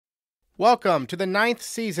Welcome to the 9th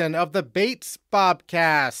season of the Bates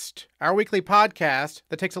Bobcast, our weekly podcast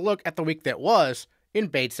that takes a look at the week that was in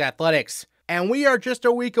Bates athletics. And we are just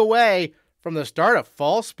a week away from the start of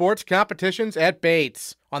fall sports competitions at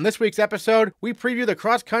Bates. On this week's episode, we preview the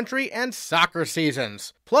cross-country and soccer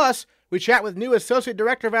seasons. Plus, we chat with new Associate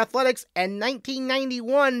Director of Athletics and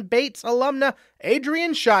 1991 Bates alumna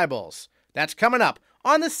Adrienne Shibles. That's coming up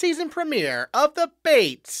on the season premiere of the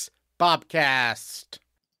Bates Bobcast.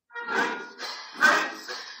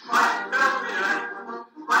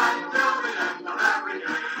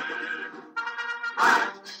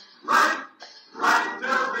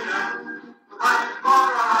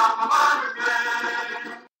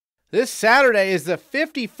 This Saturday is the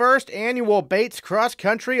 51st annual Bates Cross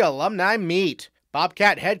Country Alumni Meet.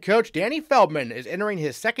 Bobcat head coach Danny Feldman is entering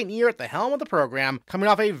his second year at the helm of the program, coming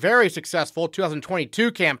off a very successful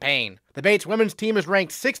 2022 campaign. The Bates women's team is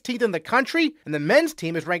ranked 16th in the country, and the men's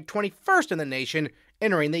team is ranked 21st in the nation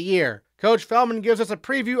entering the year. Coach Feldman gives us a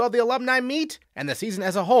preview of the alumni meet and the season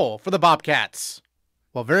as a whole for the Bobcats.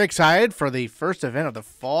 Well, very excited for the first event of the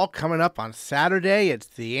fall coming up on Saturday. It's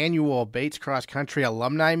the annual Bates Cross Country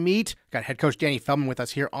Alumni Meet. Got head coach Danny Feldman with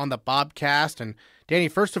us here on the Bobcast. And Danny,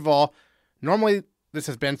 first of all, normally this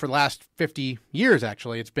has been for the last 50 years,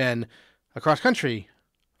 actually. It's been a cross country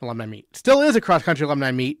alumni meet. Still is a cross country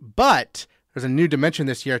alumni meet, but there's a new dimension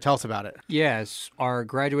this year. Tell us about it. Yes, our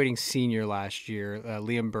graduating senior last year,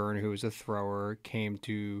 Liam Byrne, who was a thrower, came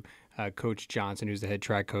to Coach Johnson, who's the head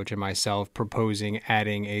track coach, and myself, proposing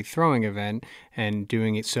adding a throwing event and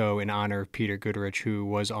doing it so in honor of Peter Goodrich, who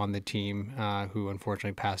was on the team, who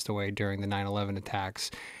unfortunately passed away during the 9/11 attacks.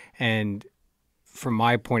 And from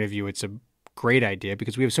my point of view, it's a great idea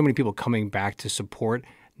because we have so many people coming back to support.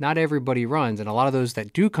 Not everybody runs, and a lot of those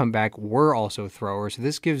that do come back were also throwers. So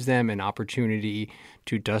this gives them an opportunity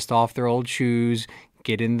to dust off their old shoes,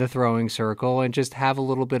 get in the throwing circle, and just have a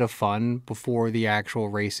little bit of fun before the actual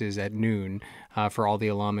races at noon for all the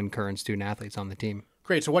alum and current student athletes on the team.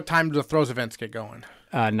 Great. So what time do the throws events get going?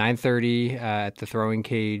 9:30 at the throwing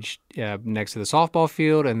cage next to the softball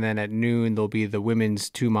field, and then at noon there'll be the women's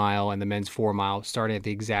 2-mile and the men's 4-mile starting at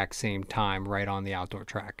the exact same time right on the outdoor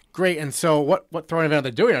track. Great. And so what throwing event are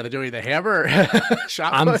they doing? Are they doing the hammer?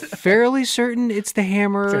 Shot I'm put? fairly certain it's the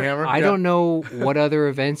hammer. It's the hammer? I don't know what other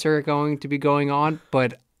events are going to be going on,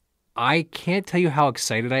 but I can't tell you how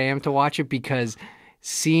excited I am to watch it because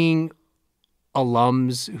seeing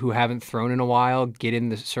alums who haven't thrown in a while get in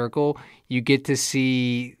the circle, you get to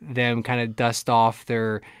see them kind of dust off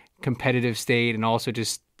their competitive state and also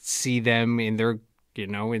just see them in their,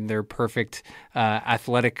 in their perfect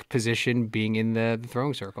athletic position being in the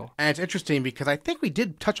throwing circle. And it's interesting because I think we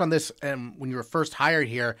did touch on this when you were first hired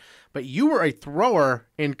here, but you were a thrower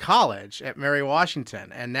in college at Mary Washington,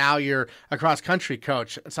 and now you're a cross-country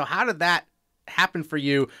coach. So how did that happen for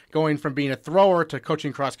you, going from being a thrower to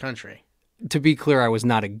coaching cross-country? To be clear, I was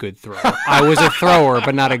not a good thrower. I was a thrower,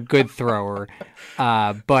 but not a good thrower.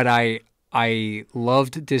 But I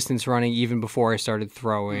loved distance running even before I started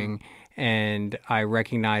throwing. And I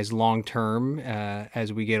recognize long term,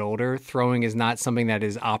 as we get older, throwing is not something that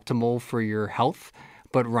is optimal for your health,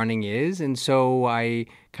 but running is. And so I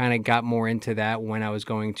kind of got more into that when I was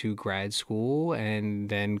going to grad school, and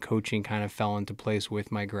then coaching kind of fell into place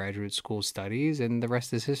with my graduate school studies, and the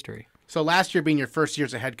rest is history. So last year being your first year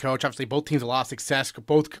as a head coach, obviously both teams had a lot of success,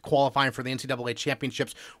 both qualifying for the NCAA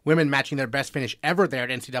championships, women matching their best finish ever there at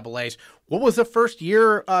NCAAs. What was the first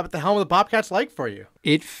year at the helm of the Bobcats like for you?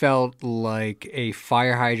 It felt like a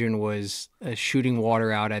fire hydrant was shooting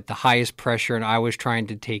water out at the highest pressure, and I was trying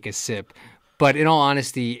to take a sip. But in all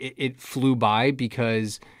honesty, it flew by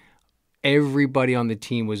because everybody on the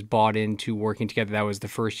team was bought into working together. That was the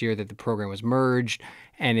first year that the program was merged,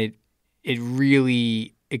 and it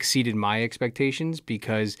really exceeded my expectations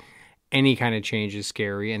because any kind of change is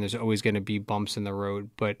scary and there's always going to be bumps in the road.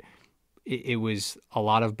 But it was a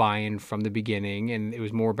lot of buy-in from the beginning, and it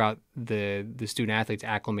was more about the student athletes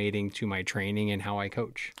acclimating to my training and how I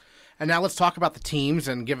coach. And now let's talk about the teams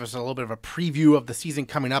and give us a little bit of a preview of the season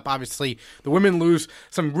coming up. Obviously, the women lose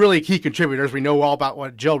some really key contributors. We know all about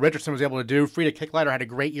what Jill Richardson was able to do. Frida Kicklighter had a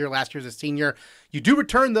great year last year as a senior. You do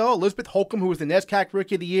return, though, Elizabeth Holcomb, who was the NESCAC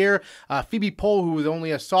Rookie of the Year, Phoebe Pohl, who was only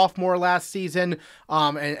a sophomore last season,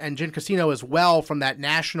 and Jen Casino as well from that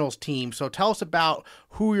Nationals team. So tell us about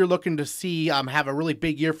who you're looking to see have a really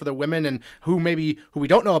big year for the women, and who we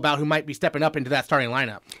don't know about who might be stepping up into that starting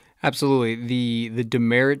lineup. Absolutely. The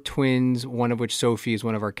Demerit twins, one of which Sophie is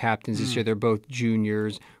one of our captains this year, they're both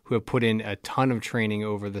juniors who have put in a ton of training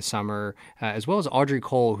over the summer, as well as Audrey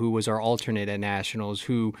Cole, who was our alternate at Nationals,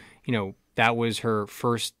 who, that was her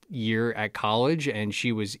first year at college, and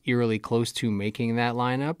she was eerily close to making that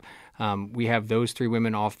lineup. We have those three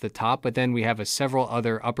women off the top, but then we have several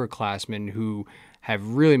other upperclassmen who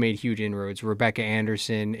have really made huge inroads. Rebecca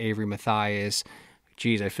Anderson, Avery Matthias.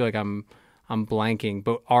 Geez, I feel like I'm blanking.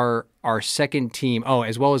 But our second team,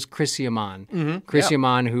 as well as Chrissy Amon. Mm-hmm. Chrissy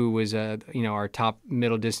Amon, who was our top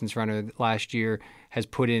middle distance runner last year, has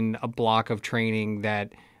put in a block of training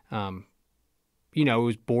that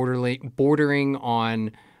was bordering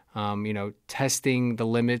on testing the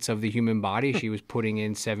limits of the human body. She was putting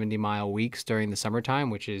in 70-mile weeks during the summertime,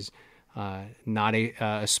 which is not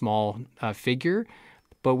a small figure.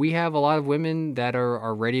 But we have a lot of women that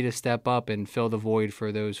are ready to step up and fill the void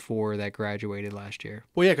for those four that graduated last year.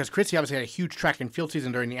 Well, yeah, because Chrissy obviously had a huge track and field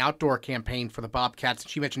season during the outdoor campaign for the Bobcats.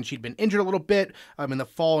 She mentioned she'd been injured a little bit in the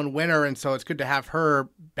fall and winter, and so it's good to have her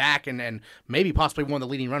back and maybe possibly one of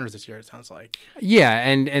the leading runners this year, it sounds like. Yeah,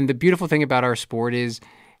 and the beautiful thing about our sport is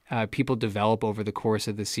people develop over the course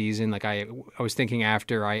of the season. Like I was thinking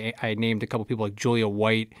after I named a couple people, like Julia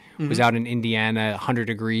White was out in Indiana,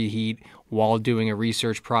 100-degree heat, while doing a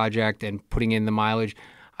research project and putting in the mileage.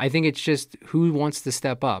 I think it's just who wants to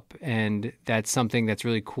step up, and that's something that's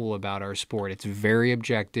really cool about our sport. It's very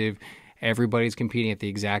objective. Everybody's competing at the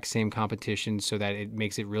exact same competition, so that it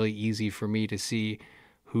makes it really easy for me to see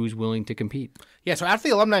who's willing to compete. Yeah, so after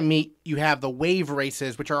the alumni meet, you have the wave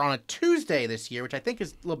races, which are on a Tuesday this year, which I think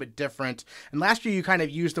is a little bit different. And last year, you kind of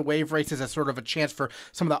used the wave races as sort of a chance for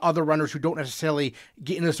some of the other runners who don't necessarily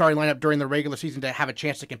get into the starting lineup during the regular season to have a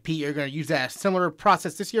chance to compete. You're going to use that similar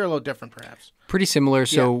process this year, a little different perhaps? Pretty similar.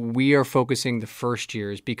 So we are focusing the first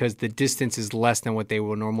years because the distance is less than what they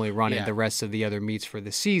will normally run at the rest of the other meets for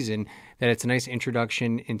the season, that it's a nice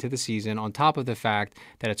introduction into the season, on top of the fact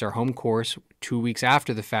that it's our home course. 2 weeks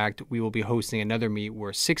after the fact, we will be hosting another meet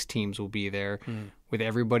where 6 teams will be there with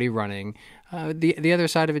everybody running. The other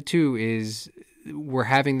side of it, too, is we're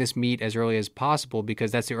having this meet as early as possible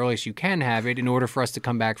because that's the earliest you can have it in order for us to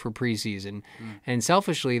come back for preseason. And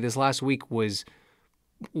selfishly, this last week was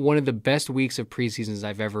one of the best weeks of preseasons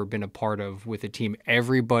I've ever been a part of with a team.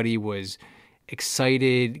 Everybody was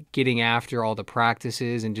excited, getting after all the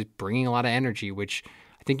practices and just bringing a lot of energy, which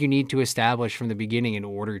I think you need to establish from the beginning in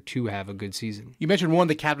order to have a good season. You mentioned one of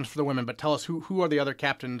the captains for the women, but tell us who are the other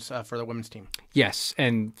captains for the women's team? Yes,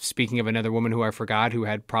 and speaking of another woman who I forgot, who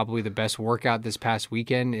had probably the best workout this past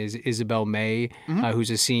weekend, is Isabel May,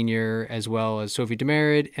 who's a senior, as well as Sophie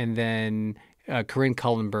Demerit, and then Corinne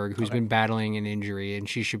Cullenberg, who's been battling an injury, and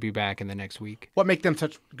she should be back in the next week. What make them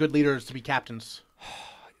such good leaders to be captains?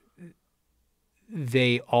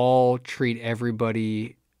 They all treat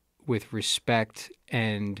everybody with respect,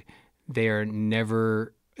 and they are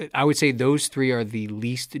never, I would say those three are the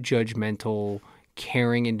least judgmental,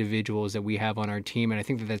 caring individuals that we have on our team. And I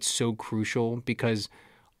think that that's so crucial because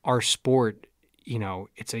our sport,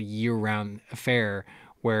 it's a year-round affair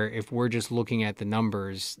where if we're just looking at the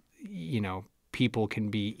numbers, people can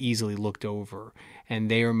be easily looked over,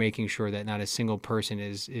 and they are making sure that not a single person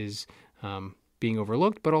is being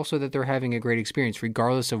overlooked, but also that they're having a great experience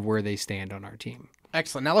regardless of where they stand on our team.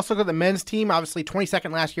 Excellent. Now let's look at the men's team. Obviously,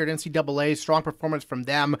 22nd last year at NCAA. Strong performance from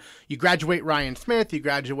them. You graduate Ryan Smith. You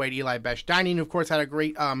graduate Eli Besh-Dining, who, of course, had a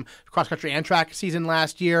great cross-country and track season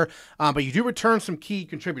last year. But you do return some key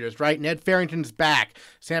contributors, right? Ned Farrington's back.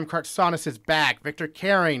 Sam Kartsonis is back. Victor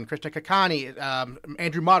Caring, Krista Kakani,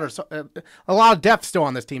 Andrew Motter. So, a lot of depth still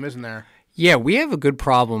on this team, isn't there? Yeah, we have a good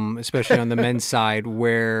problem, especially on the men's side,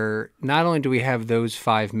 where not only do we have those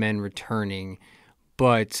 5 men returning,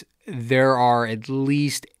 but there are at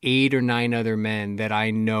least 8 or 9 other men that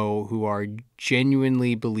I know who are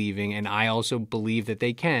genuinely believing, and I also believe that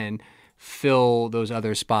they can fill those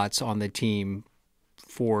other spots on the team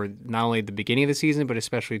for not only the beginning of the season, but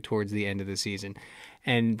especially towards the end of the season.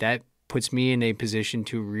 And that puts me in a position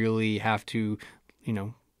to really have to,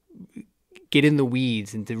 get in the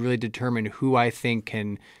weeds and to really determine who I think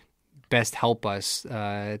can best help us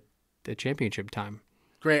at the championship time.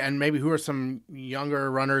 Great. And maybe who are some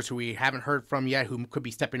younger runners who we haven't heard from yet who could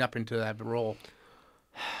be stepping up into that role?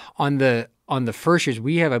 On the first years,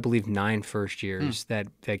 we have, I believe, 9 first years that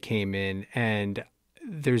came in, and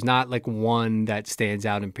there's not like one that stands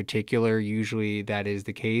out in particular. Usually that is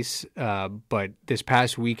the case. But this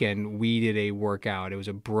past weekend, we did a workout. It was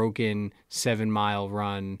a broken 7-mile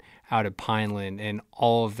run out of Pineland, and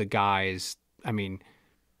all of the guys,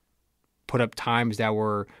 put up times that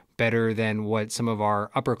were better than what some of our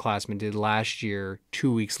upperclassmen did last year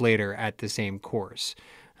 2 weeks later at the same course.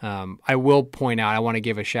 I will point out, I want to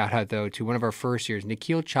give a shout out, though, to one of our first years.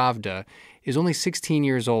 Nikhil Chavda is only 16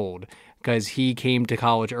 years old. because he came to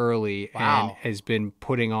college early Wow. and has been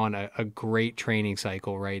putting on a great training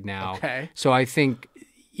cycle right now. Okay. So I think,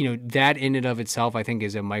 that in and of itself, I think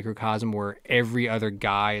is a microcosm where every other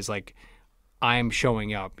guy is like, I'm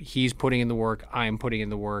showing up. He's putting in the work. I'm putting in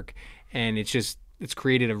the work. And it's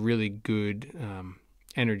created a really good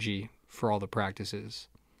energy for all the practices.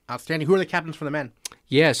 Outstanding. Who are the captains for the men?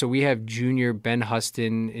 Yeah, so we have junior Ben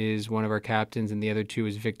Huston is one of our captains, and the other two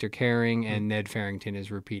is Victor Caring, and Ned Farrington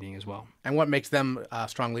is repeating as well. And what makes them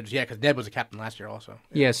strong leaders? Yeah, because Ned was a captain last year also.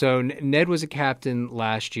 Yeah, so Ned was a captain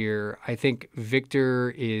last year. I think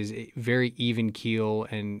Victor is very even keel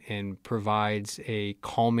and provides a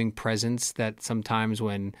calming presence that sometimes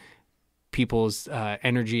when people's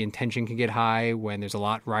energy and tension can get high, when there's a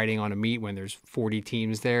lot riding on a meet, when there's 40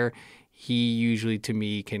 teams there, he usually, to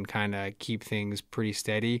me, can kind of keep things pretty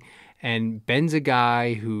steady. And Ben's a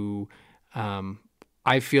guy who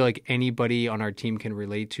I feel like anybody on our team can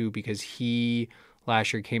relate to because he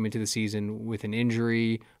last year came into the season with an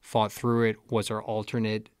injury, fought through it, was our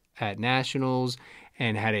alternate at Nationals,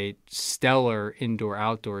 and had a stellar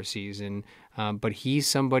indoor-outdoor season. But he's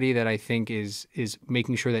somebody that I think is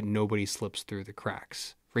making sure that nobody slips through the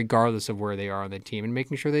cracks, regardless of where they are on the team, and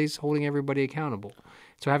making sure that he's holding everybody accountable.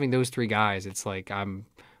 So having those three guys, it's like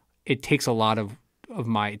it takes a lot of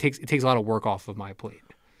it takes a lot of work off of my plate.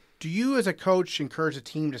 Do you, as a coach, encourage the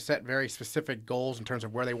team to set very specific goals in terms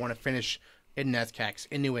of where they want to finish in NESCACs,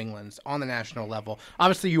 in New England's, on the national level?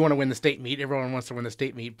 Obviously, you want to win the state meet. Everyone wants to win the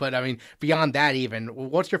state meet. But, I mean, beyond that even,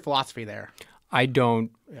 what's your philosophy there? I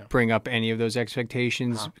don't bring up any of those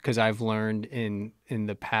expectations because I've learned in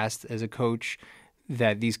the past as a coach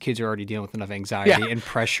that these kids are already dealing with enough anxiety and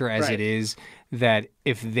pressure as it is, that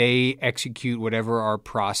if they execute whatever our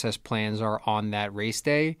process plans are on that race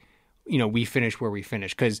day, we finish where we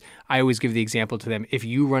finish. Because I always give the example to them, if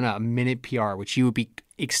you run a minute PR, which you would be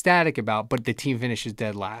ecstatic about, but the team finishes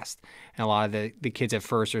dead last. And a lot of the kids at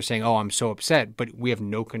first are saying, oh, I'm so upset, but we have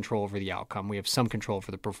no control over the outcome. We have some control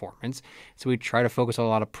for the performance. So we try to focus on a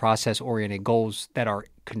lot of process-oriented goals that are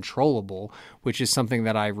controllable, which is something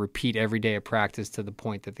that I repeat every day of practice to the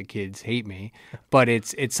point that the kids hate me. But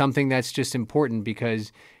it's something that's just important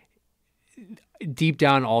because deep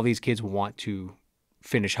down, all these kids want to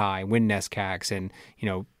finish high, win NESCACs, and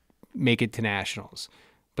make it to nationals.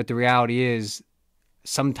 But the reality is,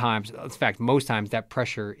 sometimes, in fact, most times, that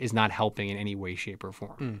pressure is not helping in any way, shape, or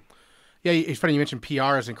form. Yeah, it's funny you mentioned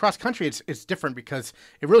PRs. In cross country, it's different because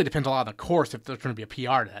it really depends a lot on the course if there's going to be a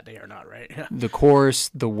PR that day or not, right? The course,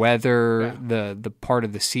 the weather, the part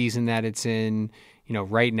of the season that it's in.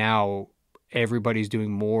 Right now, everybody's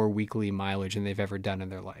doing more weekly mileage than they've ever done in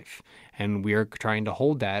their life. And we're trying to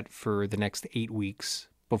hold that for the next 8 weeks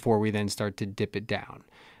before we then start to dip it down.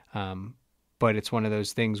 But it's one of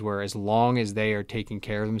those things where as long as they are taking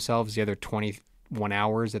care of themselves, the other 21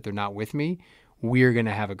 hours that they're not with me, we're going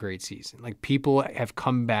to have a great season. Like, people have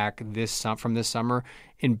come back from this summer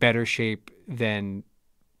in better shape than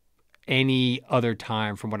any other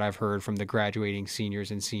time from what I've heard from the graduating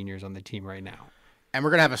seniors and seniors on the team right now. And we're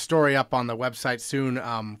going to have a story up on the website soon,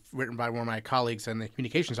 written by one of my colleagues in the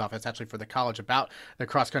communications office, actually for the college, about the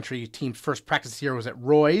cross-country team's first practice here was at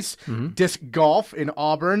Roy's Disc Golf in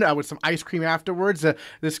Auburn with some ice cream afterwards.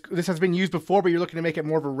 This has been used before, but you're looking to make it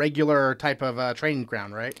more of a regular type of training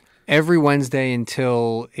ground, right? Every Wednesday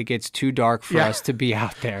until it gets too dark for us to be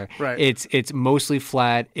out there. Right. It's mostly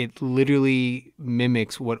flat. It literally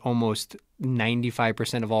mimics what almost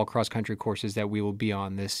 95% of all cross-country courses that we will be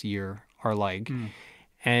on this year are like.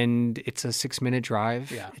 And it's a 6-minute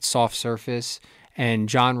drive. It's soft surface. And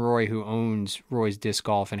John Roy, who owns Roy's Disc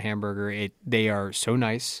Golf in Hamburger, they are so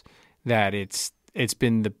nice that it's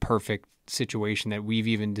been the perfect situation that we've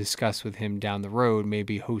even discussed with him down the road,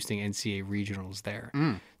 maybe hosting NCAA regionals there.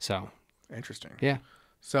 So interesting. Yeah.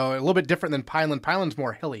 So a little bit different than Pineland. Pineland's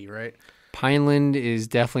more hilly, right? Pineland is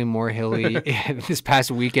definitely more hilly. This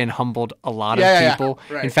past weekend humbled a lot of people.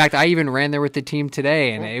 Right. In fact, I even ran there with the team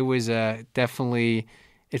today, and it was definitely,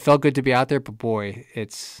 it felt good to be out there, but boy,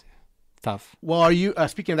 it's tough. Well, are you,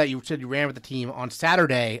 speaking of that, you said you ran with the team. On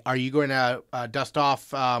Saturday, are you going to dust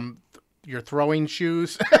off your throwing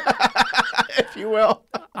shoes, if you will?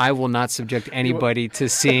 I will not subject anybody to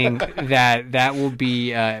seeing that. That will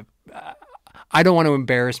be... I don't want to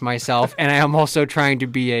embarrass myself, and I am also trying to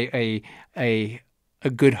be a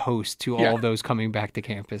good host to all those coming back to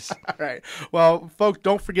campus. All right. Well, folks,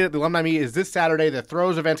 don't forget the alumni meet is this Saturday. The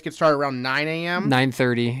throws events get started around 9 a.m.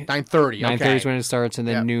 9:30. 9:30. 9:30 is when it starts, and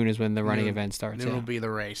then noon is when the running event starts. Noon will be the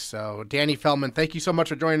race. So, Danny Feldman, thank you so much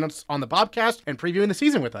for joining us on the Bobcast and previewing the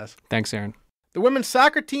season with us. Thanks, Aaron. The women's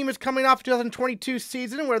soccer team is coming off the 2022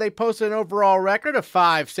 season where they posted an overall record of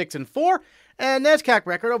 5-6-4 and a NESCAC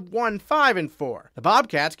record of 1-5-4. The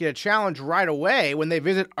Bobcats get a challenge right away when they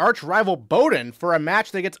visit arch-rival Bowdoin for a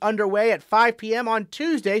match that gets underway at 5 p.m. on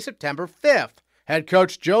Tuesday, September 5th. Head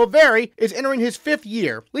coach Joe Vari is entering his 5th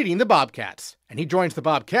year leading the Bobcats, and he joins the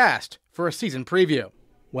Bobcast for a season preview.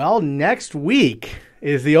 Well, next week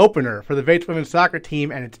is the opener for the Bates women's soccer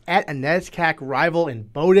team, and it's at a NESCAC rival in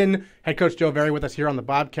Bowdoin. Head coach Joe Vari with us here on the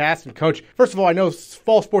Bobcast. And coach, first of all, I know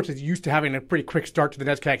fall sports is used to having a pretty quick start to the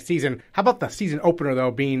NESCAC season. How about the season opener, though,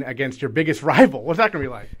 being against your biggest rival? What's that going to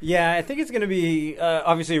be like? Yeah, I think it's going to be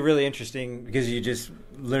obviously really interesting because you just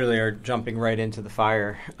literally are jumping right into the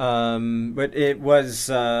fire. But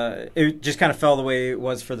it just kind of fell the way it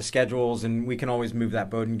was for the schedules, and we can always move that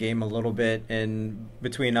Bowdoin game a little bit. And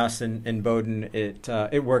between us and Bowdoin,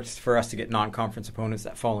 it worked for us to get non-conference opponents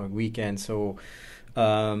that following weekend. So,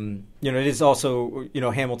 it is also,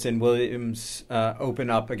 Hamilton, Williams open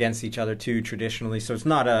up against each other too traditionally. So it's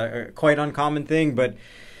not a quite uncommon thing, but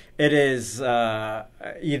it is,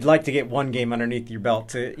 you'd like to get one game underneath your belt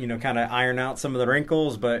to, kind of iron out some of the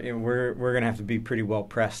wrinkles, but we're going to have to be pretty well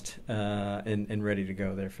pressed and ready to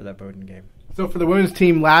go there for that Bowdoin game. So for the women's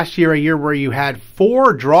team last year, a year where you had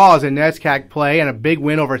 4 draws in NESCAC play and a big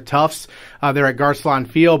win over Tufts there at Garcelon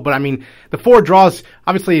Field. But, I mean, the 4 draws,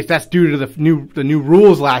 obviously that's due to the new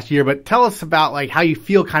rules last year. But tell us about, like, how you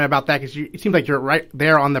feel kind of about that, because it seems like you're right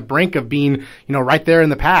there on the brink of being, right there in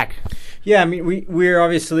the pack. Yeah, I mean, we're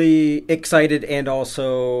obviously excited and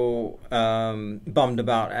also bummed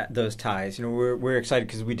about those ties. We're excited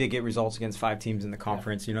because we did get results against 5 teams in the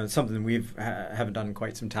conference. It's something we haven't done in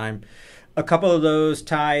quite some time. A couple of those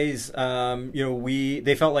ties,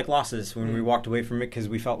 they felt like losses when we walked away from it because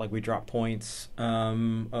we felt like we dropped points.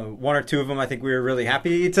 1 or 2 of them, I think we were really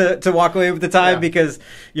happy to walk away with the tie because,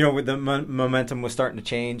 with the momentum was starting to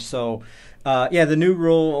change. So, the new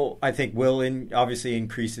rule, I think, obviously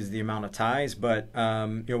increases the amount of ties. But,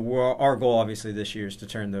 our goal, obviously, this year is to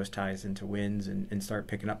turn those ties into wins and start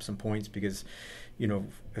picking up some points because,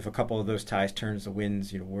 if a couple of those ties turns to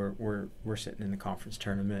wins, we're sitting in the conference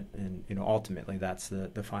tournament, and ultimately that's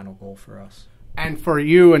the final goal for us. And for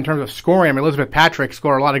you, in terms of scoring, I mean, Elizabeth Patrick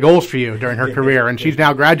scored a lot of goals for you during her career, and she's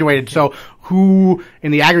now graduated. So, who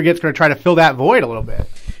in the aggregate is going to try to fill that void a little bit?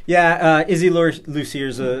 Yeah, Izzy Lucier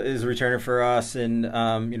is a returner for us, and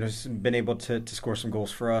has been able to score some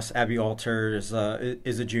goals for us. Abby Alter is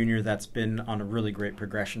a junior that's been on a really great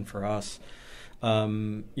progression for us.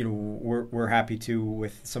 We're happy too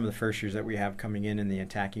with some of the first years that we have coming in the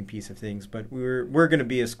attacking piece of things, but we're going to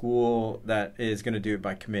be a school that is going to do it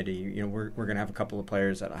by committee. We're going to have a couple of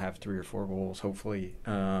players that'll have 3 or 4 goals, hopefully.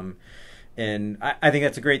 And I think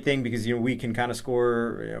that's a great thing because, we can kind of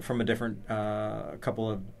score from a different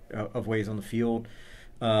couple of ways on the field.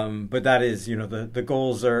 But that is, the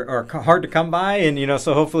goals are hard to come by, and,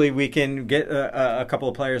 so hopefully we can get a couple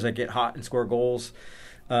of players that get hot and score goals.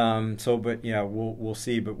 We'll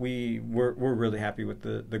see. But we're really happy with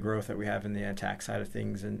the growth that we have in the attack side of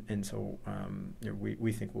things, and so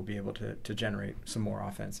we think we'll be able to generate some more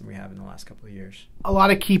offense than we have in the last couple of years. A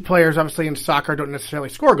lot of key players, obviously, in soccer don't necessarily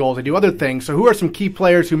score goals; they do other things. So, who are some key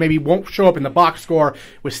players who maybe won't show up in the box score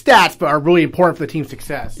with stats, but are really important for the team's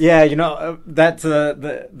success? Yeah, that's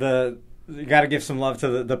you got to give some love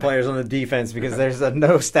to the players on the defense because there's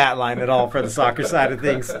no stat line at all for the soccer side of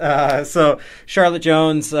things. So Charlotte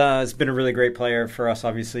Jones has been a really great player for us,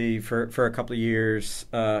 obviously, for a couple of years.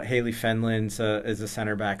 Haley Fenlon is a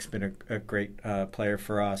center back, has been a great player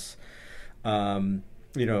for us.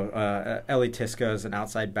 Ellie Tiska is an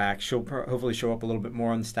outside back. She'll hopefully show up a little bit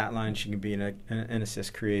more on the stat line. She can be an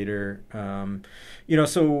assist creator.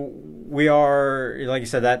 So we are, like you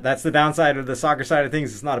said, that's the downside of the soccer side of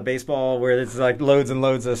things. It's not a baseball where it's like loads and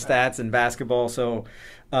loads of stats and basketball. So,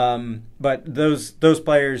 but those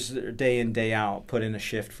players day in, day out put in a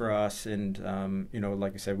shift for us. And,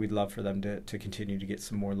 like I said, we'd love for them to continue to get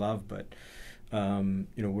some more love. But,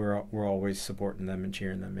 we're always supporting them and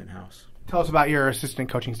cheering them in-house. Tell us about your assistant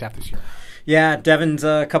coaching staff this year. Yeah, Devin's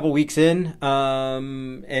a couple weeks in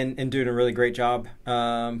and doing a really great job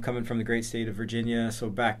coming from the great state of Virginia. So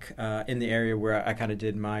back in the area where I kind of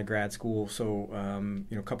did my grad school. So,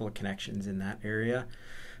 a couple of connections in that area.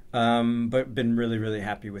 But been really, really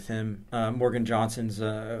happy with him. Morgan Johnson's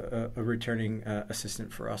a returning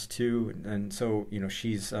assistant for us too. And so,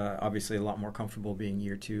 she's obviously a lot more comfortable being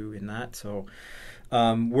year 2 in that. So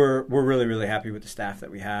we're really, really happy with the staff that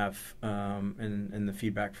we have, and the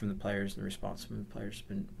feedback from the players and the response from the players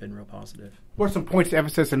has been real positive. What are some points of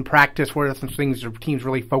emphasis in practice? What are some things your team's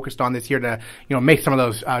really focused on this year to make some of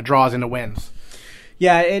those draws into wins?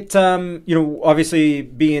 Yeah, it obviously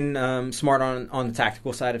being smart on the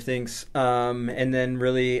tactical side of things, and then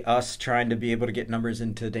really us trying to be able to get numbers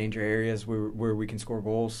into danger areas where we can score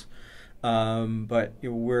goals. But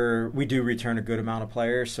we do return a good amount of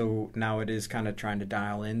players, so now it is kind of trying to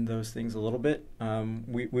dial in those things a little bit.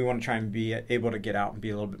 We want to try and be able to get out and be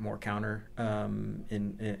a little bit more counter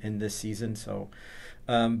in this season. So.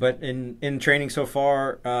 But in training so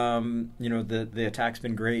far, the attack's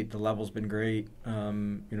been great, the level's been great.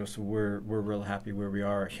 So we're real happy where we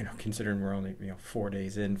are. Considering we're only 4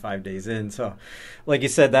 days in, 5 days in. So, like you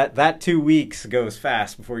said, that 2 weeks goes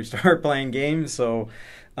fast before you start playing games. So,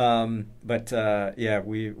 we've been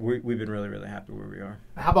really, really happy where we are.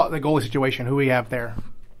 How about the goalie situation? Who we have there?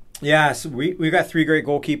 Yeah, so we've got 3 great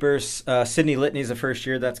goalkeepers. Sydney Litney's the first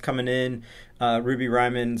year that's coming in. Ruby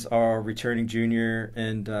Ryman's our returning junior,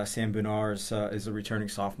 and Sam Bunars is a returning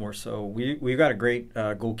sophomore. So we've got a great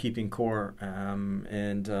goalkeeping core,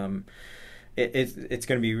 it's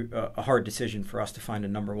going to be a hard decision for us to find a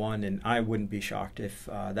number one, and I wouldn't be shocked if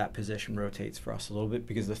that position rotates for us a little bit,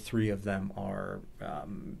 because the 3 of them are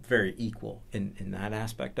very equal in that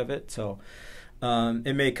aspect of it. So.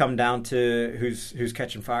 It may come down to who's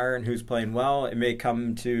catching fire and who's playing well. It may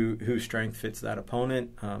come to whose strength fits that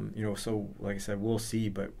opponent. So like I said, we'll see.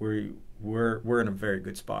 But we're in a very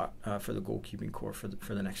good spot for the goalkeeping core for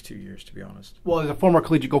the next 2 years, to be honest. Well, as a former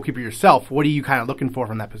collegiate goalkeeper yourself, what are you kind of looking for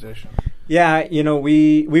from that position? Yeah,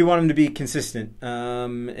 we want them to be consistent,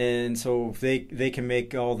 and so if they can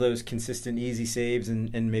make all those consistent, easy saves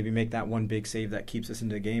and maybe make that one big save that keeps us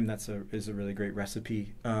into the game, is a really great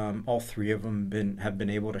recipe. All 3 of them have been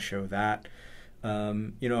able to show that.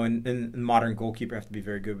 And modern goalkeeper have to be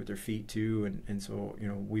very good with their feet too, and so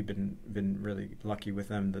we've been really lucky with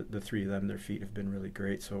them. The 3 of them, their feet have been really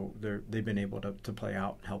great, so they've been able to play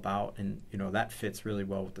out, help out, and that fits really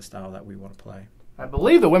well with the style that we want to play. I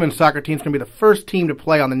believe the women's soccer team is going to be the first team to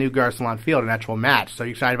play on the new Garcelon field in an actual match. So, are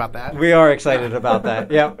you excited about that? We are excited about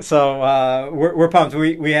that. Yeah. So we're pumped.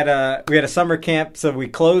 We had a summer camp. So we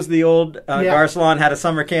closed the old Garcelon, had a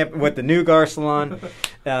summer camp with the new Garcelon,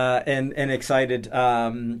 and excited.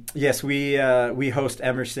 Yes, we host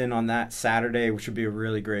Emerson on that Saturday, which would be a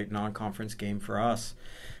really great non-conference game for us.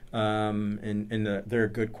 They're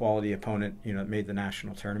a good quality opponent. Made the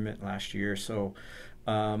national tournament last year. So.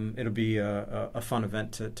 It'll be a fun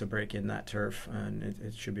event to break in that turf, and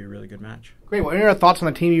it should be a really good match. Great. Well, any other thoughts on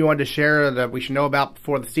the team you wanted to share that we should know about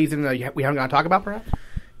before the season that we haven't got to talk about, perhaps?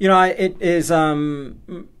 It is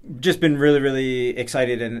just been really, really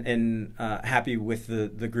excited and happy with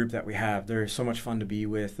the group that we have. They're so much fun to be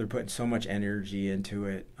with. They're putting so much energy into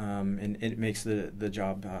it, and it makes the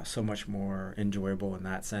job so much more enjoyable in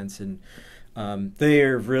that sense. And they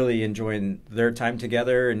are really enjoying their time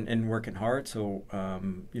together and working hard. So,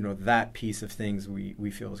 that piece of things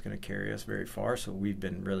we feel is going to carry us very far. So we've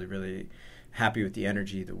been really, really happy with the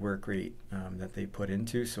energy, the work rate that they put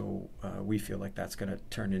into. So we feel like that's going to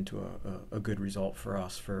turn into a good result for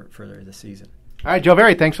us for the season. All right, Joe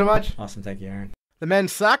Vari, thanks so much. Awesome. Thank you, Aaron. The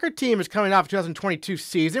men's soccer team is coming off a 2022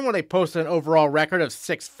 season where they posted an overall record of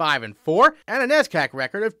 6-5-4 and a NESCAC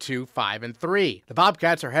record of 2-5-3. The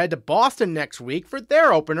Bobcats are headed to Boston next week for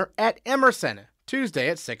their opener at Emerson, Tuesday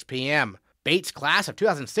at 6 p.m. Bates class of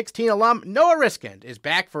 2016 alum Noah Riskind is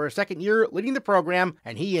back for a second year leading the program,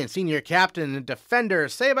 and he and senior captain and defender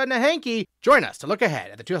Seba Niehenke join us to look ahead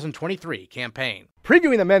at the 2023 campaign.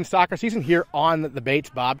 Previewing the men's soccer season here on the Bates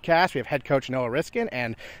Bobcast, we have head coach Noah Riskind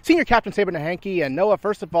and senior captain Seba Niehenke. And Noah,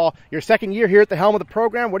 first of all, your second year here at the helm of the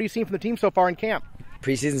program. What are you seeing from the team so far in camp?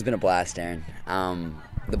 Preseason's been a blast, Aaron.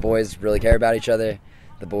 The boys really care about each other.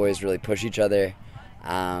 The boys really push each other.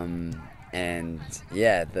 And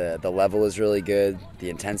yeah, the level is really good,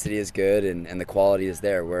 the intensity is good, and the quality is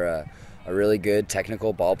there. We're a really good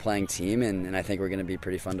technical ball-playing team, and I think we're going to be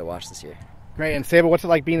pretty fun to watch this year. Great. And Seba, what's it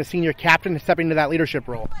like being the senior captain and stepping into that leadership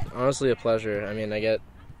role? Honestly, a pleasure. I mean, I get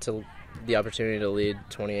the opportunity to lead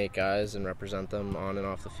 28 guys and represent them on and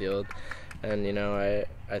off the field. And, I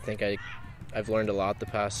think I've learned a lot the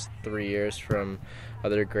past 3 years from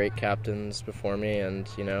other great captains before me, and,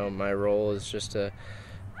 my role is just to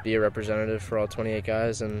be a representative for all 28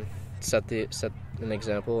 guys and set an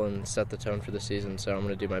example and set the tone for the season. So I'm going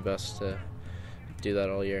to do my best to do that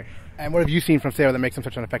all year. And what have you seen from Seba that makes him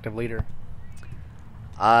such an effective leader?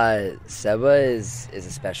 Seba is a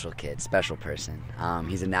special kid, special person.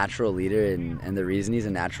 He's a natural leader, and the reason he's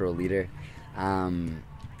a natural leader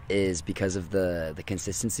is because of the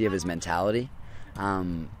consistency of his mentality.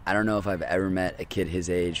 I don't know if I've ever met a kid his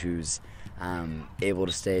age who's able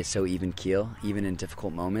to stay so even keel, even in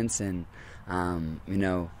difficult moments. And,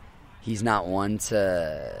 he's not one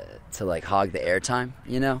to like hog the airtime,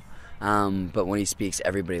 you know. But when he speaks,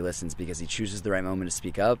 everybody listens because he chooses the right moment to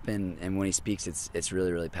speak up, and when he speaks, it's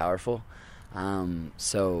really, really powerful.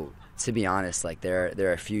 So to be honest, like there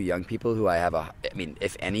are a few young people who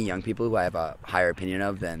if any young people who I have a higher opinion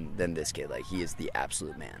of than this kid. Like, he is the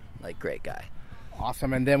absolute man. Like, great guy.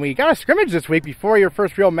 Awesome. And then we got a scrimmage this week before your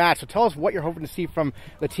first real match. So tell us what you're hoping to see from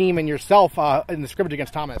the team and yourself in the scrimmage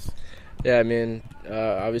against Thomas. Yeah, I mean,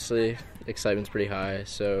 obviously excitement's pretty high,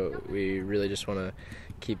 so we really just want to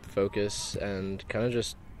keep focus and kind of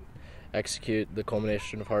just execute the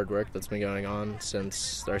culmination of hard work that's been going on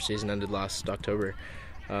since our season ended last October.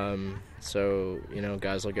 So, you know,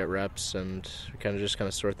 guys will get reps and kind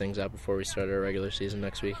of sort things out before we start our regular season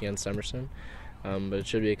next week against Emerson. But it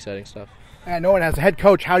should be exciting stuff. And Noah, as a head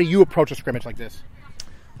coach, how do you approach a scrimmage like this?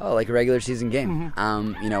 Oh, like a regular season game.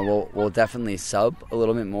 You know, we'll definitely sub a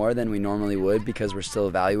little bit more than we normally would because we're still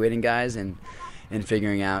evaluating guys and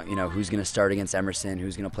figuring out, you know, who's going to start against Emerson,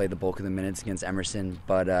 who's going to play the bulk of the minutes against Emerson.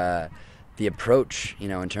 But the approach, you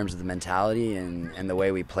know, in terms of the mentality and the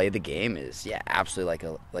way we play the game is, absolutely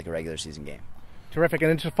like a regular season game. Terrific. And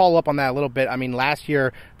then to follow up on that a little bit, I mean, last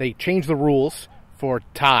year they changed the rules for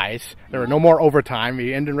ties. There were no more overtime.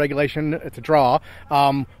 You end in regulation, it's a draw.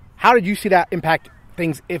 How did you see that impact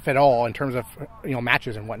things, if at all, in terms of, you know,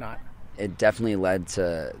 matches and whatnot? It definitely led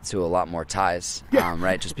to a lot more ties,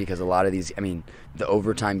 right? Just because a lot of these, I mean, the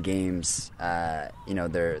overtime games, you know,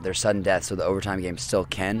 they're sudden death, so the overtime games still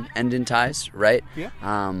can end in ties, right? Yeah.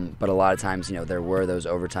 But a lot of times, you know, there were those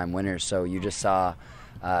overtime winners. So you just saw,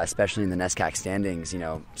 especially in the NESCAC standings, you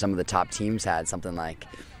know, some of the top teams had something like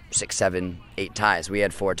 6, 7, 8 ties. We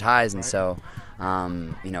had 4 ties, and so,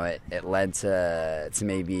 you know, it led to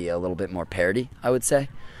maybe a little bit more parity, I would say.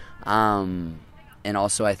 And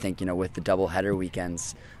also, I think, you know, with the doubleheader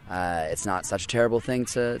weekends, it's not such a terrible thing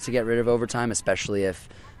to get rid of overtime, especially if,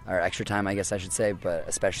 or extra time, I guess I should say, but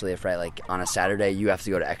especially if, right, like on a Saturday you have to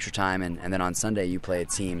go to extra time, and then on Sunday you play a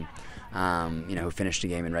team, you know, who finished a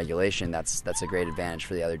game in regulation. That's a great advantage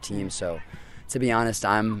for the other team. So, to be honest,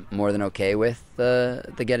 I'm more than okay with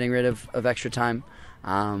the getting rid of extra time.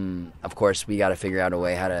 Of course, we got to figure out a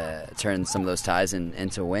way how to turn some of those ties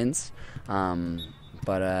into wins.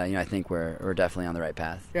 But you know, I think we're definitely on the right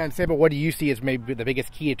path. Yeah, and Seba, what do you see as maybe the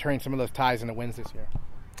biggest key to turning some of those ties into wins this year?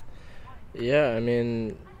 Yeah, I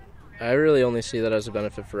mean, I really only see that as a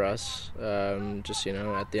benefit for us. Just, you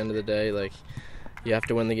know, at the end of the day, like, you have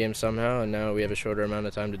to win the game somehow, and now we have a shorter amount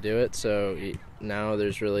of time to do it. So now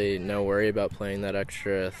there's really no worry about playing that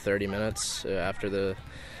extra 30 minutes after the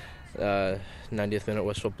 90th minute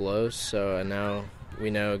whistle blows. So and now we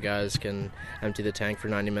know guys can empty the tank for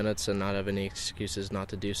 90 minutes and not have any excuses not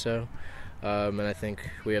to do so. And I think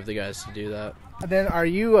we have the guys to do that. And then are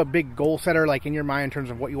you a big goal setter, like in your mind, in terms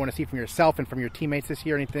of what you want to see from yourself and from your teammates this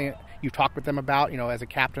year? Anything you've talked with them about, you know, as a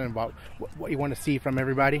captain, about what you want to see from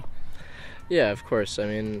everybody? Yeah, of course. I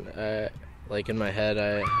mean, like in my head,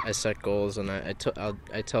 I set goals, and I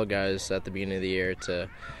tell guys at the beginning of the year to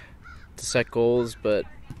set goals, but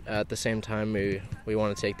at the same time, we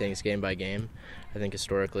want to take things game by game. I think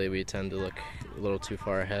historically we tend to look a little too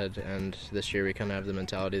far ahead, and this year we kind of have the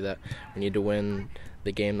mentality that we need to win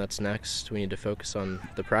the game that's next. We need to focus on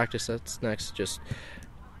the practice that's next, just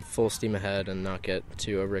full steam ahead and not get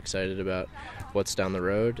too overexcited about what's down the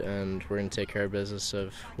road, and we're going to take care of business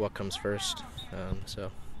of what comes first. Yeah.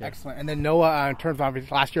 Excellent. And then Noah, in terms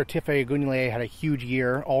of last year, Tiffany Agunile had a huge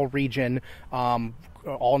year, all region, all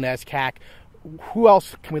NESCAC. Who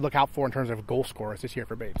else can we look out for in terms of goal scorers this year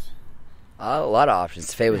for Bates? A lot of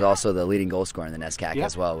options. Faye was also the leading goal scorer in the NESCAC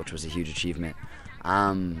as well, which was a huge achievement.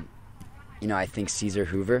 You know, I think Caesar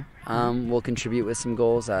Hoover will contribute with some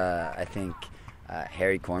goals. I think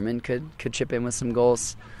Harry Corman could chip in with some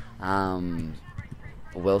goals.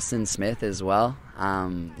 Wilson Smith as well.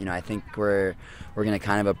 You know, I think we're going to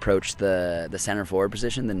kind of approach the center forward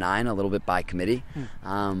position, the 9, a little bit by committee.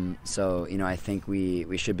 So, you know, I think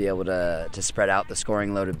we should be able to spread out the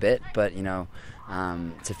scoring load a bit. But, you know,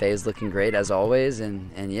 Tefay is looking great as always.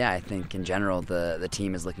 And yeah, I think in general the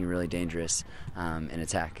team is looking really dangerous in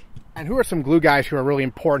attack. And who are some glue guys who are really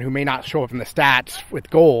important, who may not show up in the stats with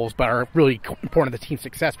goals, but are really important to the team's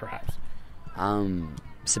success, perhaps?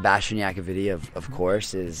 Sebastian Iacovidi, of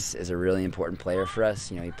course, is a really important player for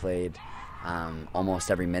us. You know, he played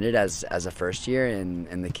almost every minute as a first year,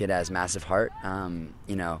 and the kid has massive heart.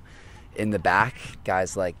 You know, in the back,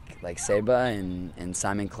 guys like Seba and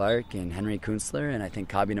Simon Clark and Henry Kunstler, and I think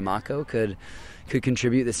Kabi Namako could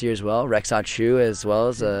contribute this year as well. Rexat Chu as well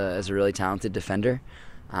as a really talented defender.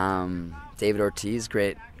 David Ortiz,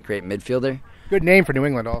 great midfielder. Good name for New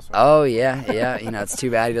England also. Oh, yeah. It's too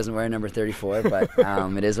bad he doesn't wear number 34, but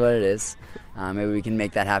it is what it is. Maybe we can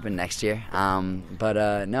make that happen next year.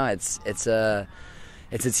 No, it's a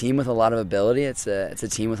team with a lot of ability. It's a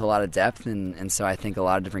team with a lot of depth, and so I think a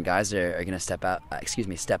lot of different guys are going to step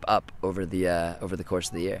up over the course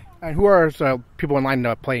of the year. And who are people in line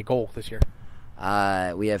to play goal this year?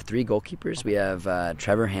 We have 3 goalkeepers. We have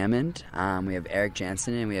Trevor Hammond, we have Eric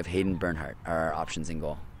Jansen, and we have Hayden Bernhardt are our options in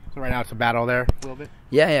goal. So right now it's a battle there a little bit?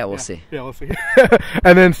 Yeah, we'll see. Yeah, we'll see.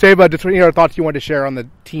 And then Seba, just thoughts you wanted to share on the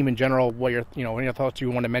team in general, what any thoughts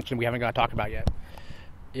you want to mention we haven't got to talk about yet?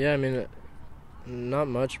 Yeah, I mean, not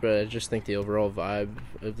much, but I just think the overall vibe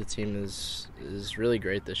of the team is really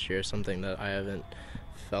great this year, something that I haven't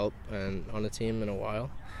felt on a team in a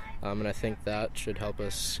while. And I think that should help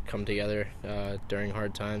us come together during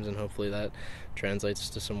hard times, and hopefully that translates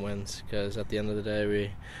to some wins, because at the end of the day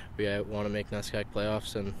we want to make NESCAC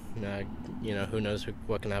playoffs, and who knows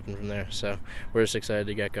what can happen from there. So we're just excited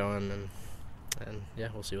to get going, and yeah,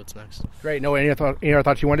 we'll see what's next. Great. Any other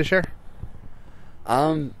thoughts you wanted to share?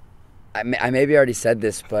 I maybe already said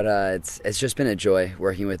this, but it's just been a joy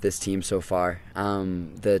working with this team so far.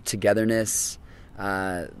 The togetherness,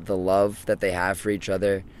 the love that they have for each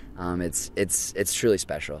other, it's truly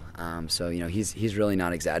special. So he's really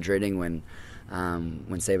not exaggerating when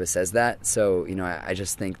Seba says that. So I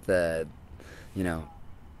just think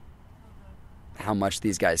how much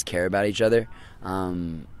these guys care about each other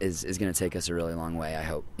is going to take us a really long way, I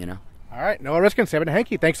hope. All right, Noah Riskind, Seba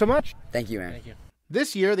Niehenke, thanks so much. Thank you, Aaron. Thank you.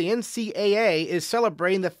 This year, the NCAA is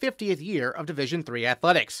celebrating the 50th year of Division III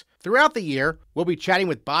athletics. Throughout the year, we'll be chatting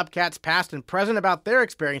with Bobcats past and present about their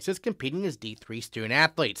experiences competing as D3 student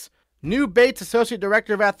athletes. New Bates Associate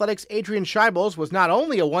Director of Athletics Adrienne Shibles was not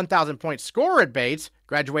only a 1,000-point scorer at Bates,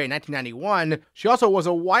 graduated in 1991, she also was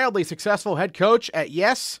a wildly successful head coach at,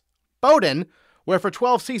 Bowdoin, where for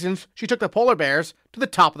 12 seasons she took the Polar Bears to the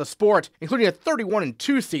top of the sport, including a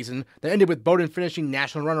 31-2 season that ended with Bowdoin finishing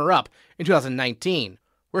national runner-up in 2019.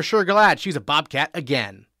 We're sure glad she's a Bobcat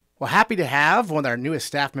again. Well, happy to have one of our newest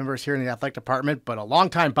staff members here in the athletic department, but a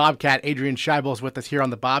longtime Bobcat, Adrienne Shibles, with us here on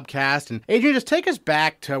the Bobcast. And Adrienne, just take us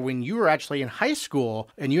back to when you were actually in high school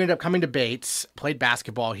and you ended up coming to Bates, played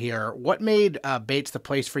basketball here. What made Bates the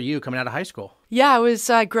place for you coming out of high school? Yeah,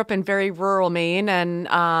 I grew up in very rural Maine, and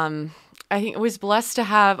I think I was blessed to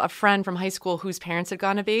have a friend from high school whose parents had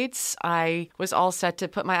gone to Bates. I was all set to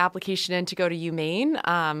put my application in to go to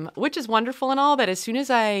UMaine, which is wonderful and all, but as soon as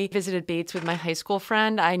I visited Bates with my high school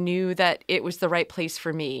friend, I knew that it was the right place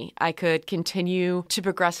for me. I could continue to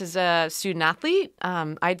progress as a student athlete.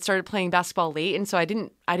 I'd started playing basketball late, and so I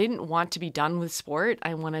didn't want to be done with sport.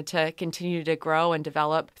 I wanted to continue to grow and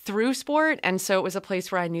develop through sport, and so it was a place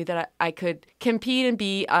where I knew that I could compete and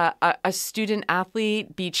be a student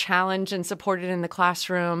athlete, be challenged and supported in the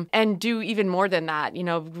classroom, and do even more than that,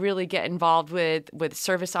 really get involved with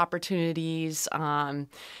service opportunities.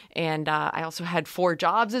 And I also had 4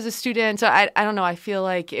 jobs as a student. So I don't know, I feel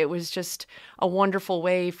like it was just a wonderful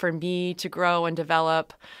way for me to grow and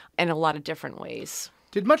develop in a lot of different ways.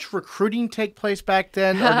 Did much recruiting take place back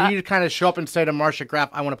then? Or did you kind of show up and say to Marcia Graff,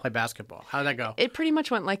 I want to play basketball? How did that go? It pretty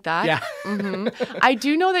much went like that. Yeah. Mm-hmm. I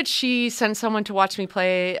do know that she sent someone to watch me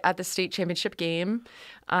play at the state championship game.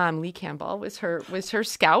 Lee Campbell was her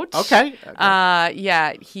scout. Okay.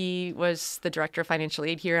 Yeah, he was the director of financial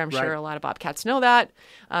aid here. I'm sure a lot of Bobcats know that.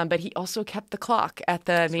 But he also kept the clock at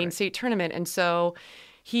the Maine State tournament. And so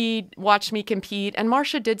he watched me compete, and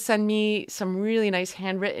Marcia did send me some really nice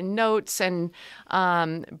handwritten notes, and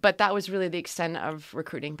but that was really the extent of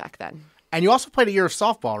recruiting back then. And you also played a year of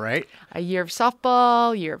softball, right? A year of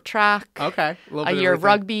softball, a year of track. Okay. A year of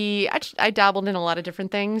rugby. I dabbled in a lot of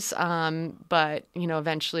different things, but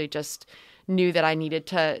eventually just knew that I needed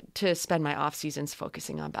to spend my off seasons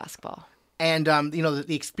focusing on basketball. And,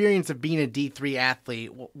 the experience of being a D3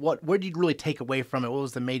 athlete, what did you really take away from it? What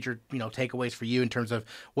was the major, takeaways for you in terms of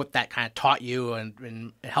what that kind of taught you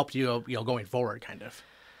and helped you, going forward, kind of?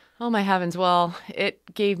 Oh, my heavens. Well,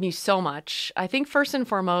 it gave me so much. I think first and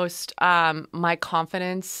foremost, my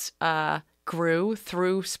confidence grew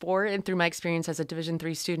through sport and through my experience as a Division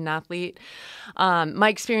III student athlete. My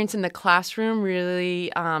experience in the classroom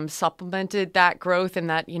really supplemented that growth, and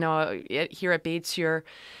that, here at Bates, you're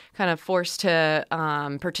kind of forced to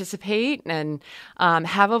participate and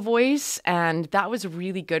have a voice. And that was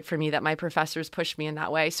really good for me that my professors pushed me in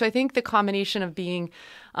that way. So I think the combination of being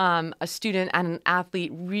a student and an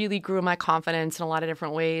athlete really grew my confidence in a lot of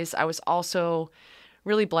different ways. I was also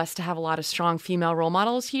really blessed to have a lot of strong female role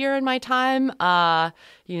models here in my time. The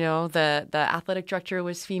athletic director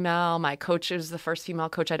was female. My coach was the first female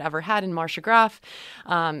coach I'd ever had in Marcia Graff.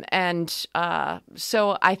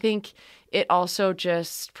 So I think it also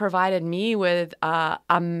just provided me with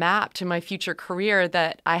a map to my future career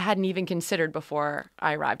that I hadn't even considered before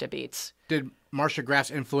I arrived at Bates. Did Marcia Graff's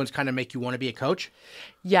influence kind of make you want to be a coach?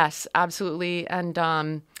 Yes, absolutely.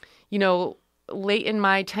 And, late in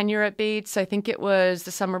my tenure at Bates, I think it was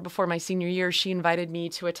the summer before my senior year, she invited me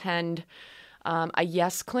to attend a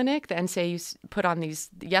YES clinic. The NCAA put on these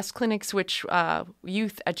YES clinics, which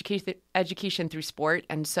youth education through sport.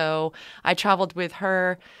 And so I traveled with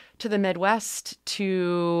her to the Midwest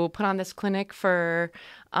to put on this clinic for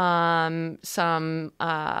some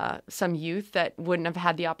youth that wouldn't have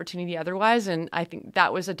had the opportunity otherwise. And I think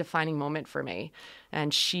that was a defining moment for me.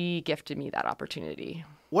 And she gifted me that opportunity.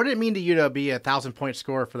 What did it mean to you to be a 1,000-point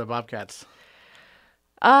scorer for the Bobcats?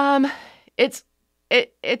 It's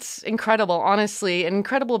incredible, honestly.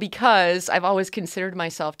 Incredible because I've always considered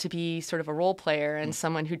myself to be sort of a role player and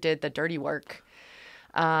someone who did the dirty work.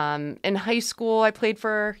 In high school, I played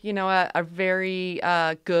for, a very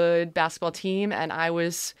good basketball team, and I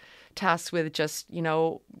was tasked with just,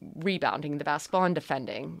 rebounding the basketball and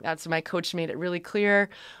defending. That's my coach made it really clear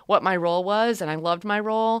what my role was, and I loved my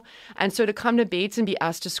role. And so to come to Bates and be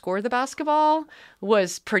asked to score the basketball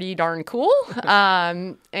was pretty darn cool.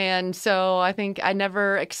 And so I think I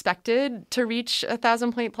never expected to reach a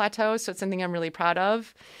 1,000-point plateau, so it's something I'm really proud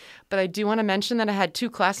of. But I do want to mention that I had 2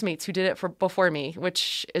 classmates who did it before me,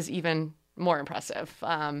 which is even more impressive.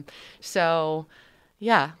 I'm proud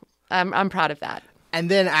of that. And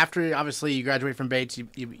then after, obviously, you graduate from Bates,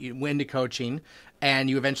 you went into coaching, and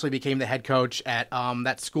you eventually became the head coach at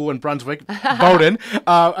that school in Brunswick, Bowdoin,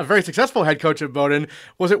 a very successful head coach at Bowdoin.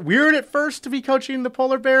 Was it weird at first to be coaching the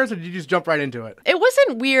Polar Bears, or did you just jump right into it? It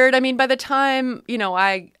wasn't weird. I mean, by the time,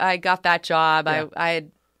 I got that job, yeah. I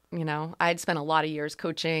had spent a lot of years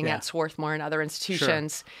coaching at Swarthmore and other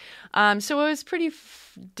institutions. Sure. So it was pretty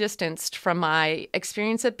distanced from my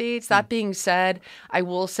experience at Bates. That being said, I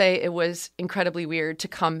will say it was incredibly weird to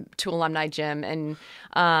come to Alumni Gym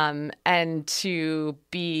and to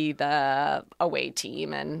be the away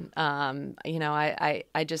team. And,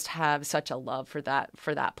 I just have such a love for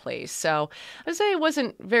that place. So I would say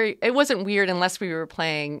it wasn't weird unless we were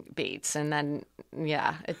playing Bates. And then,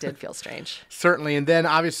 it did feel strange. Certainly. And then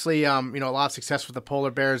obviously, a lot of success with the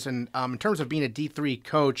Polar Bears. And in terms of being a D3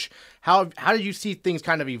 coach, how did you see things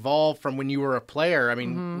kind of evolve from when you were a player? I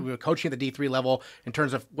mean, we were coaching at the D3 level in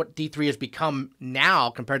terms of what D3 has become now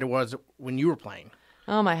compared to what it was when you were playing.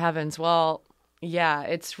 Oh, my heavens. Well, yeah,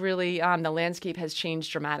 it's really the landscape has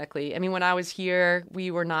changed dramatically. I mean, when I was here, we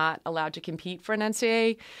were not allowed to compete for an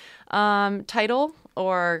NCAA title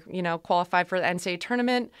or, qualify for the NCAA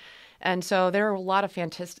tournament. And so there are a lot of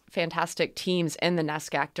fantastic teams in the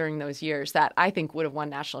NESCAC during those years that I think would have won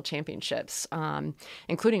national championships,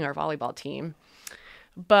 including our volleyball team.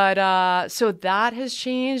 But so that has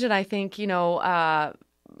changed. And I think,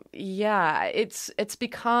 it's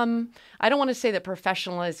become, I don't want to say the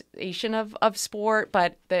professionalization of sport,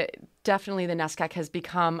 but definitely the NESCAC has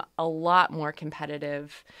become a lot more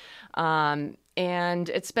competitive. And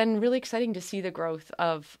it's been really exciting to see the growth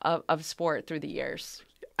of sport through the years.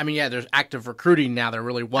 I mean, there's active recruiting now. There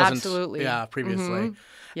really wasn't Absolutely. Previously. Mm-hmm.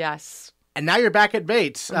 Yes. And now you're back at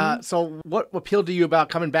Bates. So what appealed to you about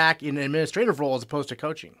coming back in an administrative role as opposed to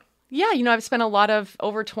coaching? Yeah, I've spent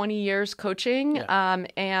over 20 years coaching,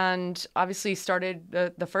 and obviously started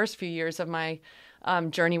the first few years of my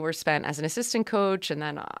journey were spent as an assistant coach, and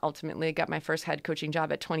then ultimately got my first head coaching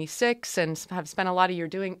job at 26, and have spent a lot of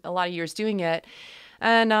years doing it,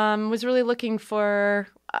 and was really looking for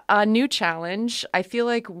a new challenge. I feel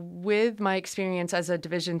like with my experience as a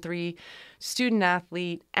Division III student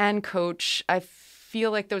athlete and coach, I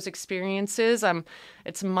feel like those experiences,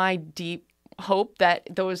 it's my deep hope that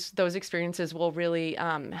those experiences will really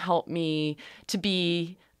help me to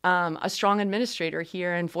be a strong administrator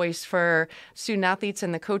here and voice for student athletes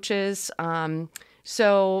and the coaches.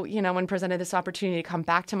 So, when presented this opportunity to come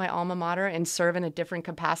back to my alma mater and serve in a different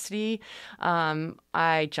capacity,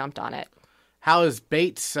 I jumped on it. How is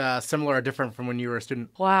Bates similar or different from when you were a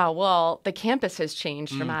student? Wow. Well, the campus has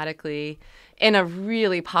changed dramatically in a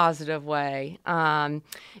really positive way. And,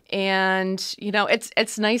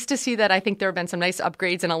 it's nice to see that. I think there have been some nice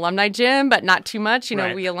upgrades in Alumni Gym, but not too much.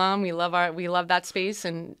 Right. We love that space.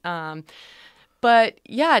 And, but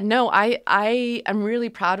yeah, no, I am really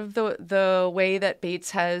proud of the way that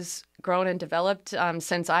Bates has grown and developed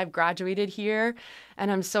since I've graduated here.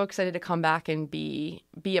 and I'm so excited to come back and be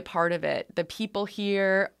a part of it. The people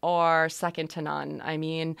here are second to none. I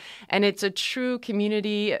mean, and it's a true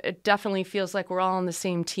community. It definitely feels like we're all on the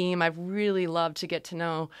same team. I've really loved to get to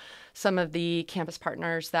know some of the campus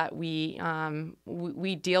partners that we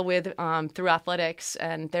deal with through athletics,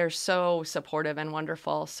 and they're so supportive and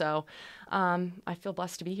wonderful. So I feel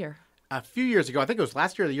blessed to be here. A few years ago, I think it was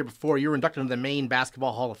last year or the year before, you were inducted into the Maine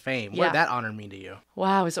Basketball Hall of Fame. What did that honor mean to you?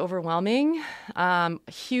 Wow, it was overwhelming.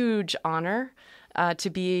 Huge honor to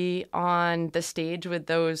be on the stage with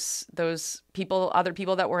those people, other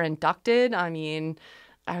people that were inducted. I mean,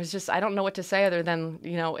 I don't know what to say other than,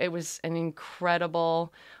 it was an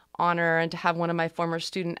incredible honor, and to have one of my former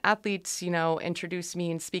student athletes, introduce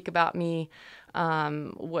me and speak about me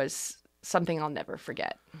was something I'll never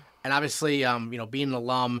forget. And obviously, being an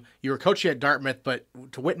alum, you were coaching at Dartmouth, but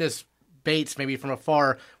to witness Bates, maybe from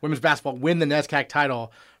afar, women's basketball win the NESCAC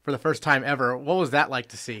title for the first time ever, what was that like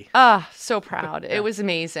to see? So proud. It was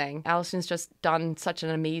amazing. Allison's just done such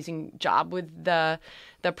an amazing job with the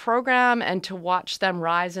program, and to watch them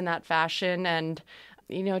rise in that fashion, and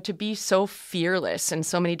to be so fearless in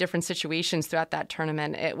so many different situations throughout that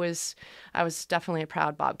tournament. I was definitely a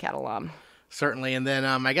proud Bobcat alum. Certainly. And then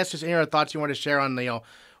I guess just any other thoughts you want to share on,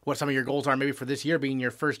 what some of your goals are maybe for this year, being your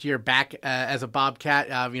first year back as a Bobcat,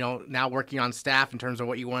 now working on staff in terms of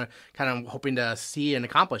what you want to kind of hoping to see and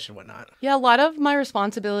accomplish and whatnot. Yeah, a lot of my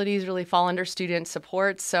responsibilities really fall under student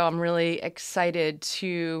support. So I'm really excited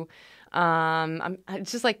to,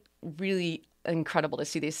 it's just like really incredible to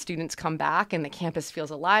see these students come back, and the campus feels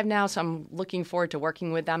alive now. So I'm looking forward to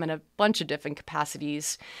working with them in a bunch of different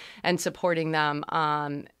capacities and supporting them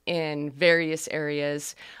in various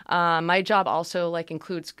areas. My job also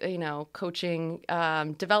includes, coaching,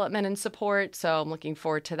 development and support. So I'm looking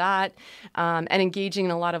forward to that, and engaging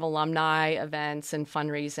in a lot of alumni events and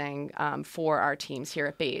fundraising for our teams here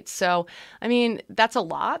at Bates. So, I mean, that's a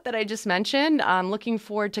lot that I just mentioned. I'm looking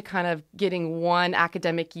forward to kind of getting one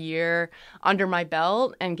academic year under my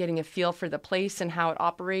belt and getting a feel for the place and how it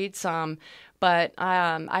operates. But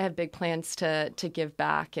I have big plans to give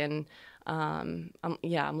back, and I'm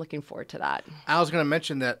looking forward to that. I was going to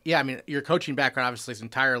mention that, your coaching background obviously is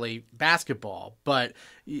entirely basketball, but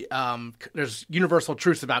there's universal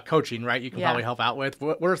truths about coaching, right? You can probably help out with.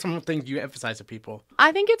 What are some of the things you emphasize to people?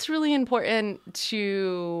 I think it's really important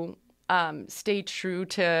to stay true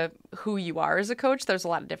to who you are as a coach. There's a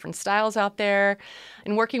lot of different styles out there.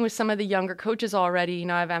 And working with some of the younger coaches already,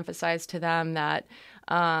 I've emphasized to them that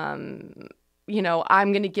I'm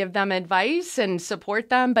going to give them advice and support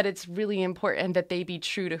them, but it's really important that they be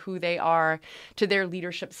true to who they are, to their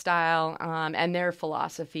leadership style, and their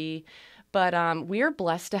philosophy. But we are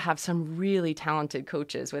blessed to have some really talented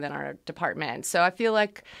coaches within our department. So I feel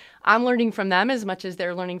like I'm learning from them as much as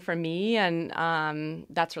they're learning from me, and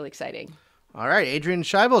that's really exciting. All right, Adrienne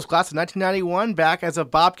Shibles, class of 1991, back as a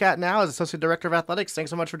Bobcat now as Associate Director of Athletics.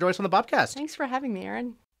 Thanks so much for joining us on the Bobcast. Thanks for having me,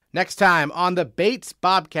 Aaron. Next time on the Bates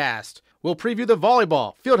Bobcast, we'll preview the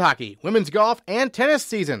volleyball, field hockey, women's golf, and tennis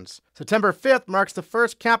seasons. September 5th marks the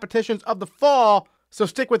first competitions of the fall, so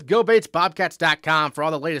stick with GoBatesBobcats.com for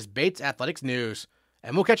all the latest Bates athletics news.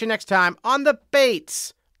 And we'll catch you next time on the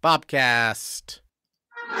Bates Bobcast.